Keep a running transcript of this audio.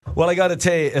Well, I got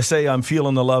to say I'm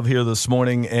feeling the love here this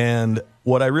morning, and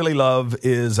what I really love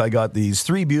is I got these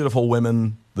three beautiful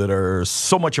women that are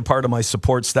so much a part of my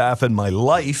support staff and my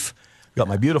life. I've got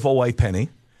my beautiful wife, Penny.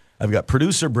 I've got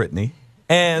producer Brittany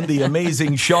and the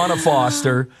amazing Shauna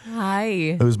Foster.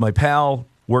 Hi. Who's my pal,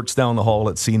 works down the hall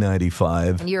at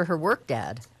C95. And you're her work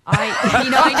dad. I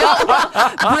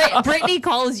know. Brittany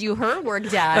calls you her work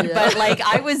dad, but like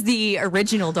I was the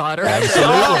original daughter.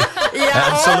 Absolutely.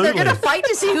 Absolutely. They're going to fight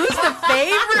to see who's the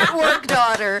favorite work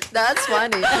daughter. That's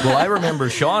funny. Well, I remember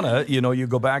Shauna, you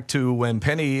go back to when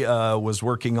Penny was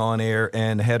working on air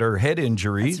and had her head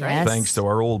injury, right. thanks to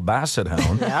our old basset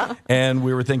hound. Yeah. And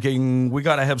we were thinking, we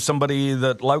got to have somebody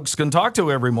that Loucks can talk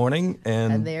to every morning.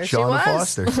 And there she Shauna was.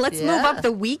 Foster. Let's move up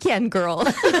the weekend girl.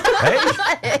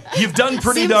 Hey, you've done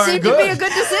pretty darn seemed good. to be a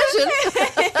good decision.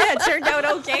 It turned out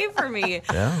okay for me.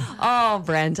 Yeah. Oh,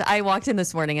 Brent, I walked in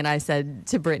this morning and I said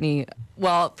to Brittany,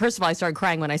 well, first of all, I started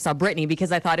crying when I saw Brittany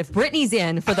because I thought if Brittany's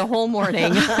in for the whole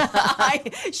morning,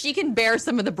 she can bear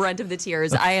some of the brunt of the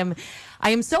tears. I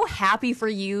am so happy for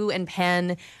you and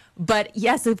Penn. But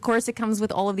yes, of course, it comes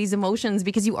with all of these emotions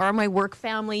because you are my work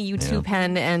family, you too,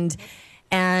 Penn, and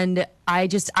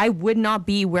I would not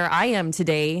be where I am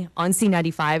today on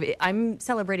C95. I'm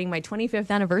celebrating my 25th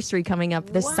anniversary coming up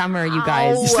this summer, you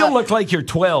guys. You still look like you're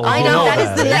 12. I know. That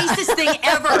is the nicest thing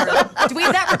ever. Do we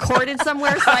have that recorded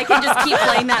somewhere so I can just keep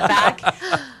playing that back?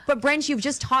 But Brent, you've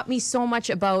just taught me so much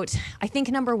about, I think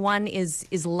number one is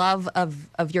love of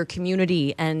your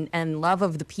community and love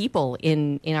of the people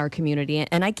in our community.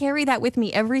 And I carry that with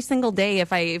me every single day.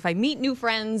 If I meet new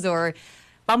friends or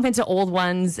bump into old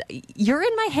ones, you're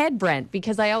in my head, Brent,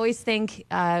 because I always think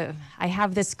I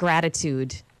have this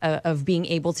gratitude of being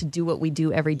able to do what we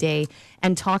do every day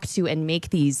and talk to and make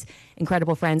these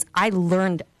incredible friends. I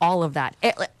learned all of that.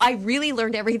 I really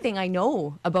learned everything I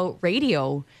know about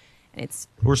radio.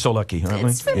 We're so lucky, aren't we?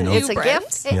 It's a Brent.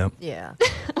 gift. Yep. Yeah.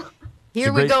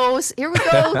 Here we go. I'm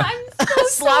so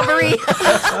Slobbery.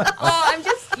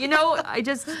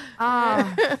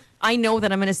 I know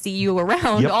that I'm going to see you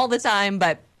around all the time,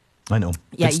 but I know.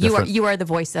 yeah, It's different. you are the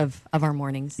voice of our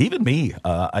mornings. Even me,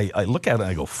 I look at it and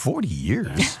I go, 40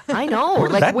 years. I know. Where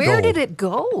did that Where go? did it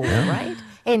go? Right?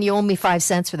 And you owe me 5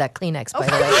 cents for that Kleenex, by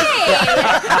the way.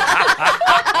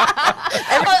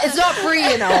 It's not free,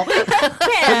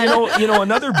 And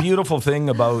another beautiful thing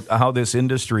about how this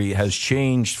industry has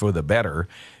changed for the better.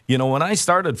 When I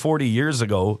started 40 years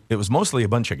ago, it was mostly a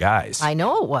bunch of guys. I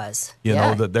know it was. You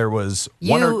know, that there was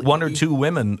one or two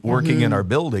women working in our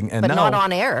building. And But now not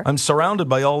on air. I'm surrounded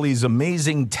by all these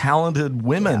amazing, talented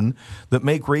women that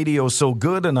make radio so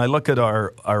good. And I look at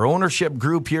our ownership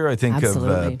group here. I think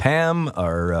Absolutely. of Pam,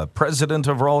 our president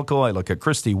of Ralco. I look at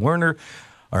Christy Werner,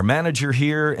 our manager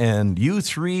here. And you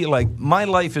three, like, my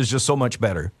life is just so much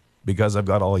better because I've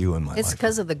got all you in my It's life.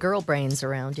 because of the girl brains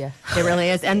around you. It really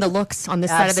is. And the looks on this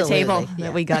side of the table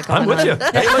that we got going I'm with on. you.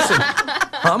 Hey, listen,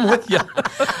 I'm with you.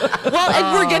 Well,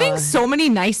 and we're getting so many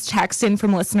nice texts in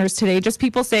from listeners today, just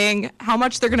people saying how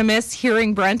much they're going to miss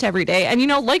hearing Brent every day. And,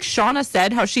 like Shauna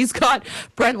said, how she's got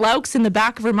Brent Loucks in the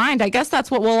back of her mind. I guess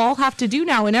that's what we'll all have to do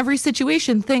now in every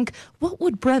situation. Think, what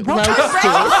would Brent Loucks do?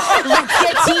 Let's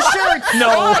get T-shirts. No.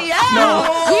 Oh,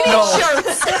 yeah. We need No.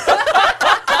 shirts.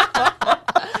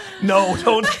 No,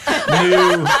 don't.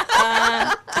 No.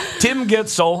 Tim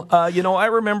Gitzel. I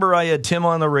remember I had Tim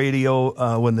on the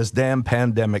radio when this damn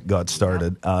pandemic got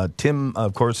started. Tim,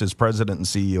 of course, is president and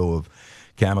CEO of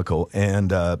Cameco. And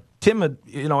Tim,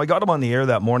 I got him on the air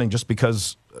that morning just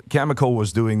because Cameco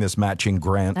was doing this matching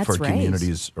grant That's for right.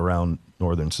 communities around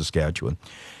northern Saskatchewan.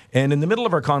 And in the middle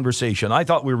of our conversation, I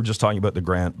thought we were just talking about the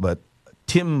grant, but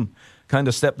Tim kind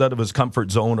of stepped out of his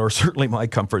comfort zone, or certainly my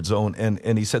comfort zone,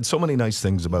 and he said so many nice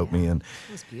things about me. And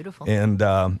It was beautiful.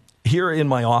 And here in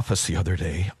my office the other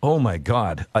day, oh my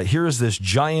God, here's this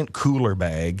giant cooler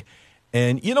bag,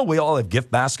 and we all have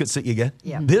gift baskets that you get.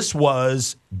 Yeah. This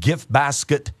was gift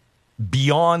basket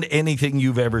beyond anything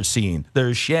you've ever seen.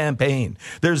 There's champagne.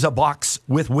 There's a box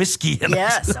with whiskey in it.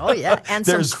 Yes. Oh, yeah. And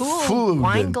some There's cool food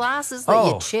wine and- glasses that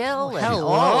you chill.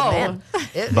 Man.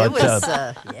 It But, was,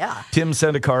 yeah. Tim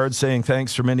sent a card saying,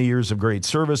 thanks for many years of great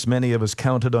service. Many of us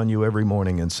counted on you every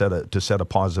morning and to set a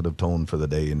positive tone for the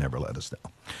day and never let us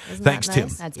down. Thanks, that Tim.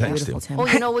 nice? That's Thanks, beautiful, Tim.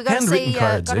 Tim. Oh, we got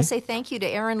Handwritten to say thank you to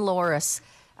Aaron Loris.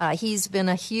 He's been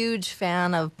a huge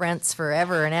fan of Brent's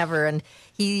forever and ever, and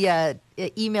he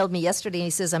emailed me yesterday and he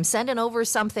says, I'm sending over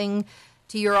something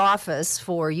to your office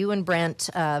for you and Brent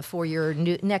for your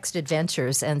next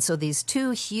adventures. And so these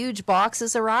 2 huge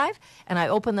boxes arrive, and I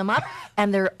open them up,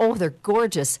 and they're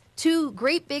gorgeous. 2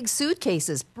 great big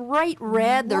suitcases, bright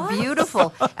red. They're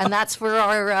beautiful, and that's for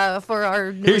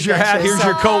our new Here's your hat, adventures. here's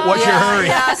your coat, what's your hurry?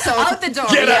 Yeah, so Out the door.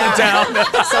 Get out of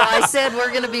town. So I said we're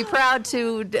going to be proud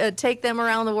to take them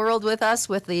around the world with us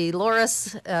with the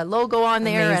Loris logo on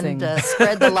there. Amazing. And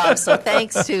spread the love. So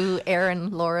thanks to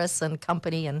Aaron, Loris, and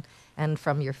company, and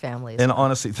from your families. And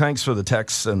honestly, thanks for the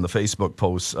texts and the Facebook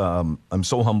posts. I'm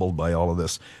so humbled by all of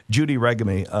this. Judy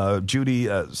Regame, Judy,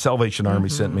 Salvation Army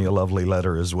sent me a lovely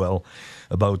letter as well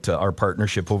about our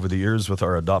partnership over the years with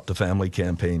our Adopt a Family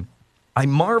campaign. I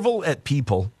marvel at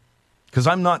people, because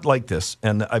I'm not like this,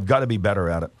 and I've got to be better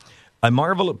at it. I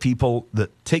marvel at people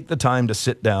that take the time to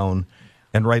sit down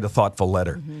and write a thoughtful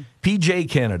letter. PJ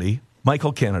Kennedy,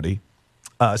 Michael Kennedy,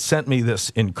 sent me this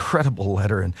incredible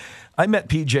letter, and I met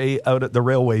PJ out at the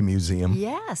Railway Museum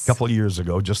a couple of years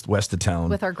ago, just west of town.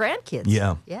 With our grandkids.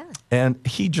 Yeah. And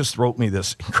he just wrote me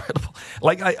this incredible,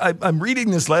 like I'm reading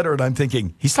this letter and I'm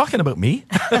thinking, he's talking about me?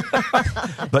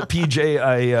 But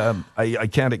PJ, I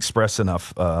can't express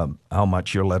enough how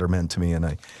much your letter meant to me, and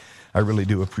I really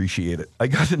do appreciate it. I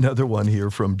got another one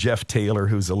here from Jeff Taylor,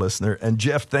 who's a listener. And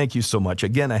Jeff, thank you so much.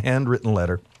 Again, a handwritten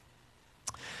letter.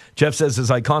 Jeff says,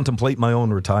 as I contemplate my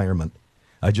own retirement,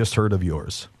 I just heard of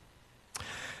yours.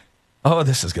 Oh,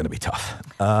 this is going to be tough.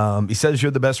 He says,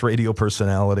 you're the best radio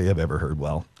personality I've ever heard.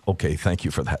 Well, okay, thank you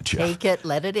for that, Jeff. Take it,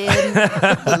 let it in.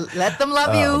 Let them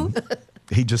love you.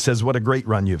 He just says, what a great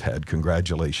run you've had.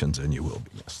 Congratulations, and you will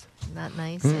be missed. Isn't that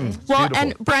nice, eh? Well, Beautiful.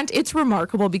 and Brent, it's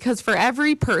remarkable because for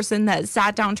every person that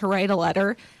sat down to write a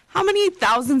letter, how many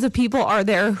thousands of people are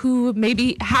there who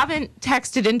maybe haven't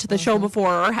texted into the show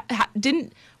before or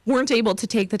weren't able to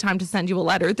take the time to send you a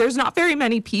letter? There's not very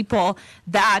many people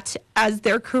that, as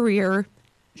their career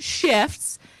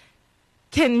shifts,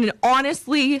 can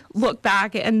honestly look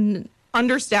back and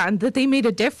understand that they made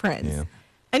a difference. Yeah.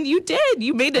 And you did.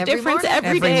 You made a Every difference morning?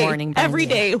 every day. morning, Brent. Every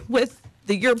day with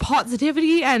your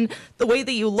positivity and the way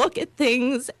that you look at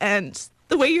things and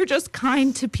the way you're just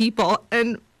kind to people.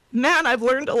 And man, I've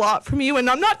learned a lot from you, and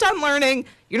I'm not done learning.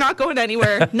 You're not going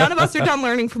anywhere. None of us are done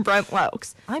learning from Brent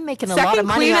Loucks. I'm making a Second lot of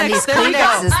money on Kleenex, these there you go.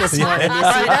 Kleenexes this morning. You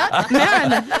see that?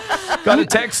 Man, Got a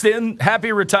text in.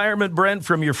 Happy retirement, Brent,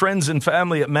 from your friends and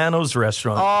family at Mano's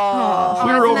Restaurant.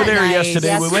 We were over isn't that there nice?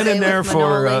 yesterday. We went in Yesterday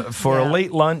there with for Manoli. a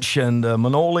late lunch, and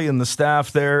Manoli and the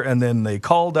staff there, and then they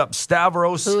called up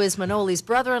Stavros. Who is Manoli's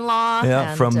brother-in-law. Yeah,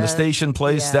 and, from the station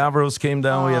place. yeah. Stavros came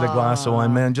down. We had a glass of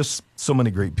wine. Man, just so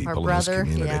many great Our people in this brother.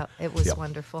 community. Yeah, it was Yep.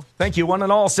 wonderful. Thank you, one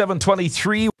and all.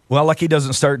 7:23. Well, Lucky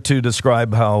doesn't start to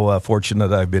describe how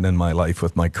fortunate I've been in my life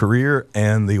with my career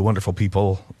and the wonderful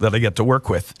people that I get to work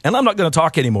with. And I'm not going to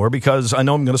talk anymore because I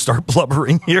know I'm going to start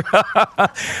blubbering here.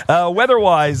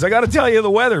 Weather-wise, I got to tell you the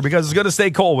weather because it's going to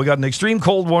stay cold. We got an extreme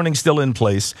cold warning still in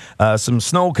place. Some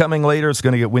snow coming later. It's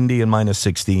going to get windy and minus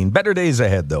 16. Better days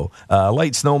ahead, though.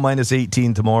 Light snow, minus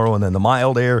 18 tomorrow, and then the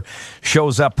mild air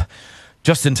shows up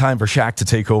just in time for Shaq to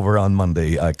take over on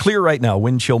Monday. Clear right now,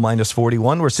 wind chill minus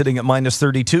 41. We're sitting at minus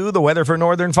 32. The weather for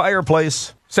Northern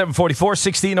Fireplace. 7:44,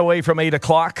 16 away from 8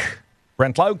 o'clock.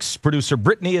 Brent Loucks, producer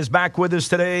Brittany is back with us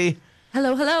today.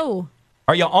 hello, hello.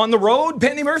 Are you on the road,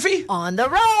 Penney Murphy? On the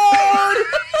road.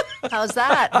 How's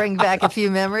that? Bring back a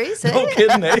few memories. Eh? No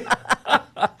kidding, eh?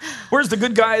 Where's the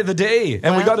good guy of the day?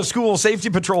 And we Well, got a school safety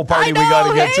patrol party I we got to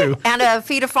know, get hey? to. And a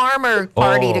Feed a Farmer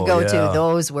party to Oh, go yeah. to.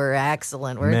 Those were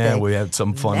excellent, weren't Man, they? we had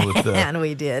some fun with that. And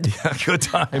we did. Good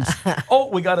times. Oh,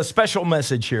 we got a special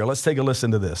message here. Let's take a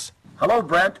listen to this. Hello,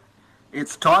 Brent.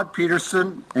 It's Todd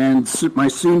Peterson and my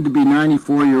soon-to-be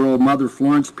 94-year-old mother,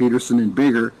 Florence Peterson, in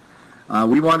Bigger.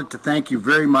 We wanted to thank you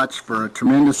very much for a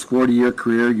tremendous 40-year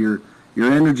career.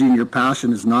 Your energy and your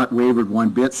passion has not wavered one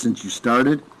bit since you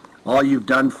started. All you've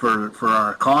done for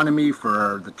our economy,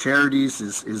 for the charities,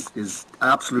 is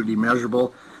absolutely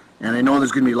immeasurable. And I know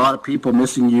there's going to be a lot of people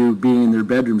missing you being in their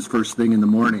bedrooms first thing in the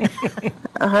morning.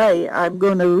 Hi, I'm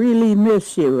going to really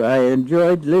miss you. I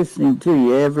enjoyed listening to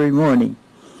you every morning.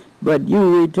 But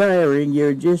you retiring,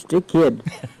 you're just a kid.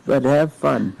 But have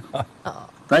fun.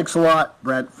 Thanks a lot,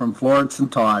 Brent, from Florence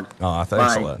and Todd. Oh,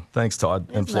 thanks Bye. a lot. Thanks, Todd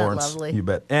and Isn't that Florence. lovely? You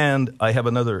bet. And I have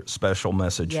another special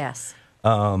message. Yes.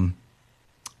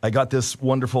 I got this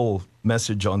wonderful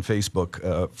message on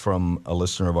Facebook from a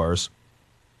listener of ours.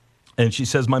 And she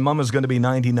says, my mom is going to be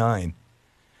 99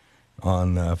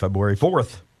 on February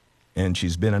 4th. And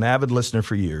she's been an avid listener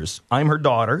for years. I'm her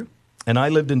daughter, and I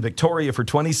lived in Victoria for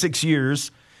 26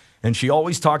 years. And she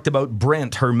always talked about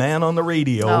Brent, her man on the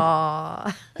radio.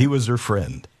 Aww. He was her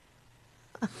friend.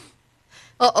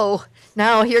 Uh-oh.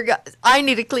 Now here goes. I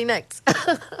need a Kleenex.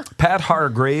 Pat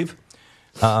Hargrave.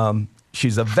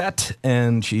 She's a vet,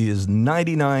 and she is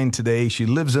 99 today. She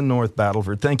lives in North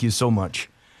Battleford. Thank you so much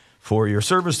for your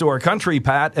service to our country,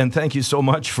 Pat, and thank you so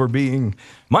much for being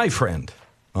my friend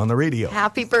on the radio.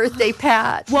 Happy birthday,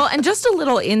 Pat. Well, and just a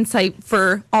little insight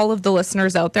for all of the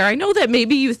listeners out there. I know that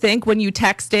maybe you think when you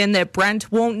text in that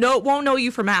Brent won't know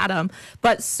you from Adam,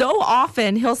 but so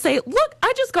often he'll say, look,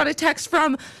 I just got a text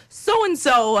from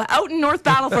so-and-so out in North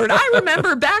Battleford. I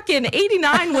remember back in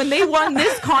 89 when they won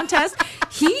this contest.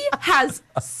 He has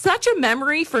such a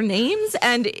memory for names,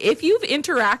 and if you've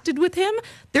interacted with him,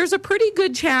 there's a pretty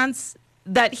good chance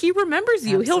that he remembers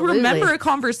you. Absolutely. He'll remember a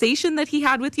conversation that he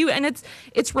had with you, and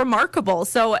it's remarkable.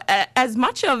 So as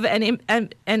much of an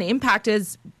impact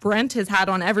as Brent has had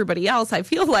on everybody else, I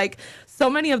feel like so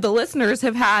many of the listeners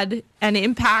have had an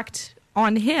impact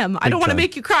on him. I don't want to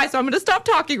make you cry, so I'm going to stop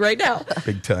talking right now.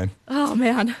 Big time. Oh,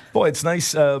 man. Boy, it's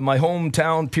nice. My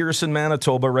hometown, Pearson,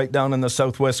 Manitoba, right down in the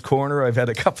southwest corner. I've had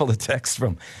a couple of texts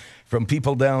from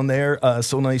people down there.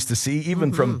 So nice to see.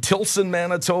 Even from Tilson,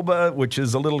 Manitoba, which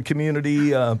is a little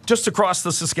community just across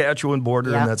the Saskatchewan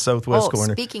border in that southwest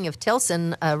corner. Speaking of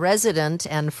Tilson, a resident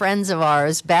and friends of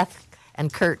ours, Beth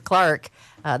and Kurt Clark,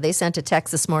 they sent a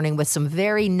text this morning with some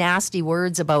very nasty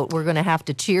words about we're going to have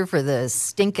to cheer for the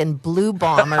stinking Blue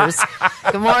Bombers.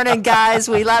 Good morning, guys.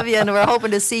 We love you, and we're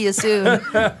hoping to see you soon.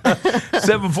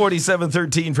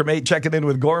 7:47:13 from 8. Checking in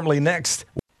with Gormley next.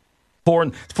 4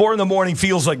 in the morning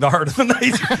feels like the heart of the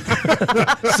night.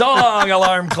 So long,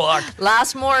 alarm clock.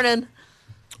 Last morning.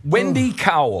 Wendy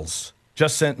Cowles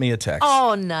just sent me a text.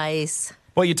 Oh, nice.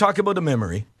 Well, you talk about a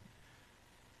memory.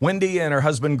 Wendy and her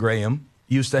husband, Graham,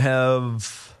 used to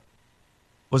have,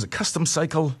 was it custom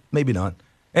cycle? Maybe not.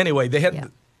 Anyway, they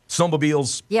had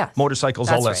snowmobiles, motorcycles,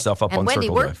 all that stuff up on Wendy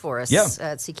Circle worked Drive. for us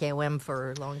at CKOM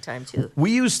for a long time, too. We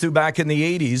used to, back in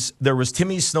the 80s, there was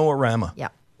Timmy's Snow-O-Rama. Yeah.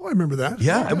 Oh, I remember that.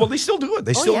 Yeah, well, they still do it.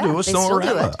 They still do a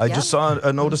Snow-O-Rama. I just saw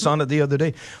a notice on it the other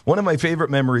day. One of my favorite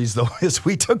memories, though, is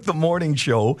we took the morning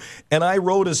show, and I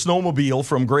rode a snowmobile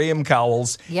from Graham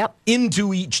Cowles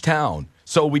into each town.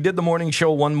 So we did the morning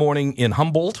show one morning in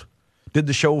Humboldt, did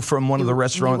the show from one of the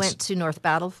restaurants. We went to North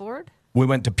Battleford. We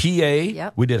went to PA.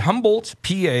 Yep. We did Humboldt,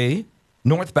 PA,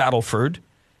 North Battleford,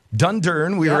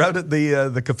 Dundurn. We were out at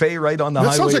the cafe right on the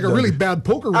highway. That sounds like a really bad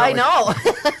poker rally. I know.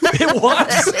 It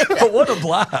was. But what a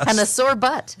blast. And a sore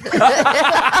butt.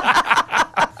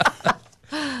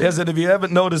 Yes, and if you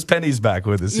haven't noticed, Penny's back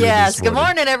with us. Yes, good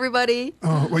morning, everybody.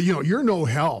 Well, you're no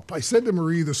help. I said to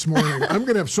Marie this morning, I'm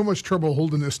going to have so much trouble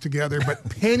holding this together, but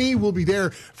Penny will be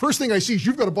there. First thing I see is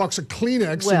you've got a box of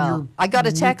Kleenex. Well, I got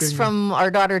a text from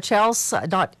our daughter, Chelsea,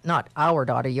 not our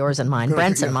daughter, yours and mine,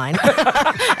 Brent's and mine.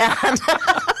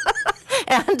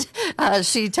 And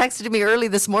she texted me early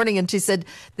this morning, and she said,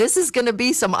 this is going to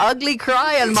be some ugly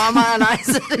crying, Mama. And I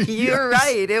said, you're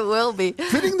right, it will be.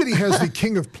 Fitting that he has the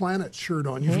King of Planets shirt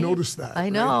on. You've noticed that. I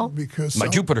know. Right? Because my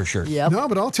Jupiter shirt. Yep. No,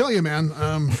 but I'll tell you,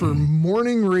 man, for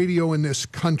morning radio in this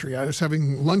country, I was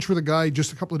having lunch with a guy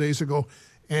just a couple of days ago,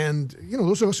 and,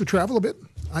 those of us who travel a bit,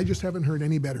 I just haven't heard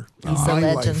any better. He's a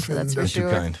legend, that's for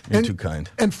sure. You're too kind.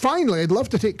 And finally, I'd love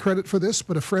to take credit for this,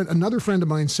 but another friend of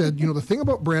mine said, the thing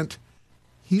about Brent,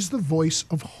 he's the voice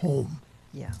of home.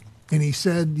 Yeah. And he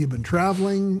said, you've been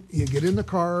traveling, you get in the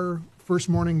car, first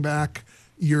morning back,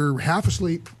 you're half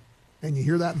asleep, and you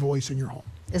hear that voice and you're home.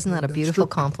 Isn't that a beautiful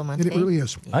compliment? It really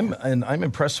is. I'm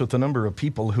impressed with the number of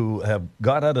people who have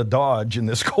got out of Dodge in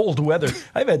this cold weather.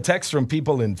 I've had texts from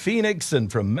people in Phoenix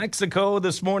and from Mexico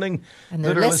this morning and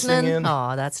they're that are listening in.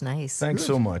 Oh, that's nice. Thanks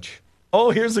so much.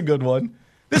 Oh, here's a good one.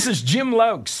 This is Jim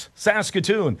Loucks,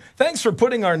 Saskatoon. Thanks for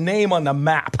putting our name on the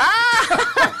map.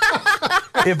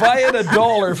 If I had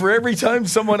 $1 for every time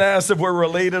someone asked if we're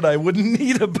related, I wouldn't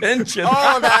need a pension.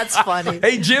 Oh, that's funny.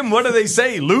 Hey, Jim, what do they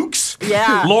say? Lukes?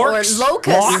 Yeah. Lorks? Or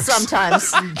Locust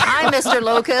sometimes. Hi, Mr.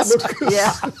 Locust.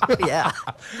 Yeah.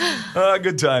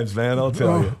 Good times, man, I'll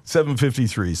tell you.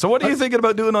 7:53. So what are you thinking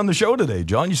about doing on the show today,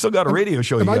 John? You still got a radio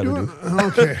show you got to do.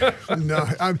 Okay. No,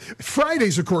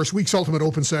 Fridays, of course, Week's Ultimate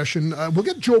Open Session. We'll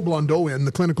get Joe Blondeau in,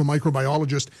 the clinical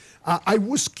microbiologist. I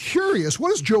was curious, what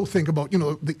does Joe think about,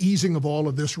 the easing of all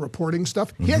of this reporting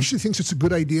stuff? He actually thinks it's a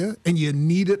good idea, and you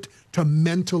need it to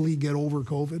mentally get over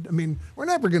COVID. I mean, we're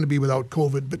never going to be without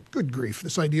COVID, but good grief,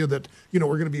 this idea that, we're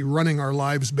going to be running our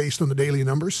lives based on the daily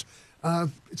numbers,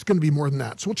 it's going to be more than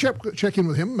that. So we'll check in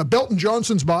with him. Belton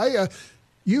Johnson's by.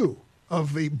 You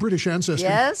of a British ancestry.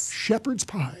 Yes. Shepherd's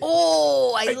pie.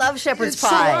 Oh, I love shepherd's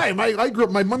pie. So I grew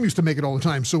up, my mom used to make it all the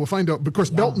time, so we'll find out. Of course,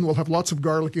 Belton will have lots of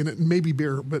garlic in it and maybe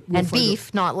beer. But we'll and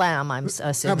beef, not lamb, I'm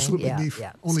assuming. Absolutely beef.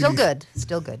 Yeah. Only Still beef. good.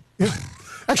 Still good. Yeah.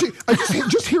 Actually,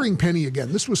 just hearing Penney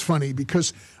again, this was funny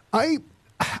because I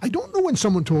don't know when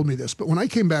someone told me this, but when I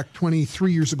came back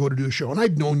 23 years ago to do a show, and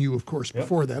I'd known you, of course,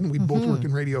 before then. We both worked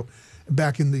in radio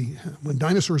back in when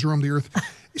dinosaurs roamed the earth.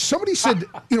 Somebody said,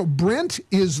 Brent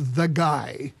is the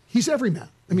guy. He's everyman.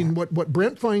 I mean, what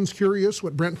Brent finds curious,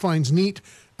 what Brent finds neat,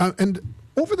 and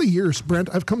over the years, Brent,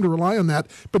 I've come to rely on that.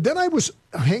 But then I was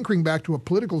hankering back to a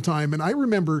political time, and I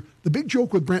remember the big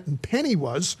joke with Brent and Penney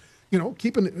was,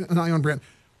 keeping an eye on Brent.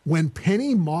 When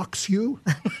Penney mocks you,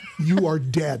 you are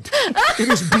dead. It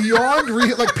is beyond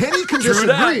like Penney can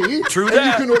disagree. True and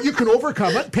that. You can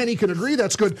overcome it. Penny can agree,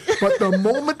 that's good. But the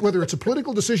moment, whether it's a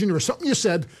political decision or something you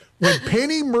said, when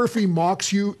Penney Murphy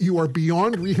mocks you, you are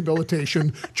beyond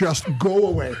rehabilitation. Just go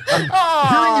away. And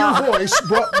hearing your voice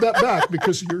brought that back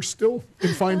because you're still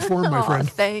in fine form, my friend.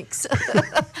 Thanks.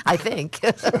 I think.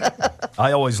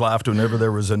 I always laughed whenever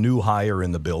there was a new hire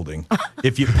in the building.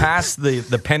 If you passed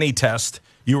the Penney test,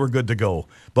 you were good to go.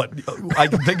 But I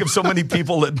can think of so many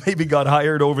people that maybe got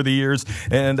hired over the years,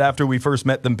 and after we first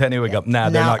met them, Penney, we go, they're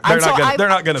not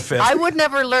going to fit. I would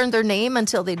never learn their name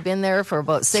until they'd been there for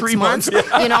about 6 3 months. months,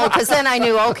 yeah. Because then I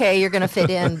knew, okay, you're going to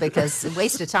fit in because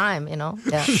waste of time,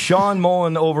 Yeah. Sean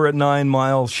Moen over at 9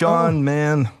 Mile. Sean,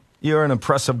 man, you're an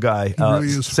impressive guy. Really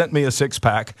is. Sent me a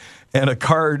 6-pack and a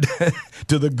card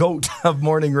to the GOAT of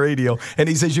morning radio. And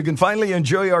he says, you can finally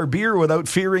enjoy our beer without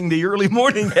fearing the early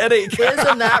morning headache.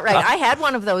 Isn't that right? I had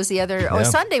one of those the other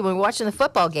Sunday when we were watching the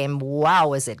football game. Wow,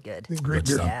 was it good. Great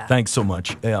beer. Yeah. Thanks so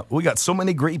much. Yeah, we got so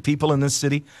many great people in this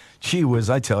city. Gee whiz,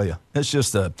 I tell you, it's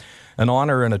just an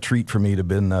honor and a treat for me to have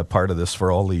been part of this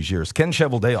for all these years. Ken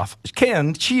Cheveldayoff.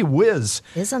 Ken, gee whiz.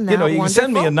 Isn't that you can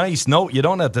send me wonderful? a nice note. You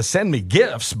don't have to send me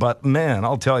gifts, but man,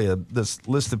 I'll tell you, this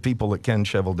list of people that Ken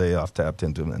Cheveldayoff tapped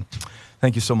into, man.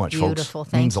 Thank you so much, folks. Beautiful.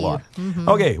 Thank Means you. a lot.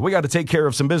 Okay, we got to take care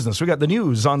of some business. We got the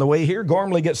news on the way here.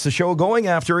 Gormley gets the show going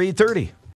after 8:30.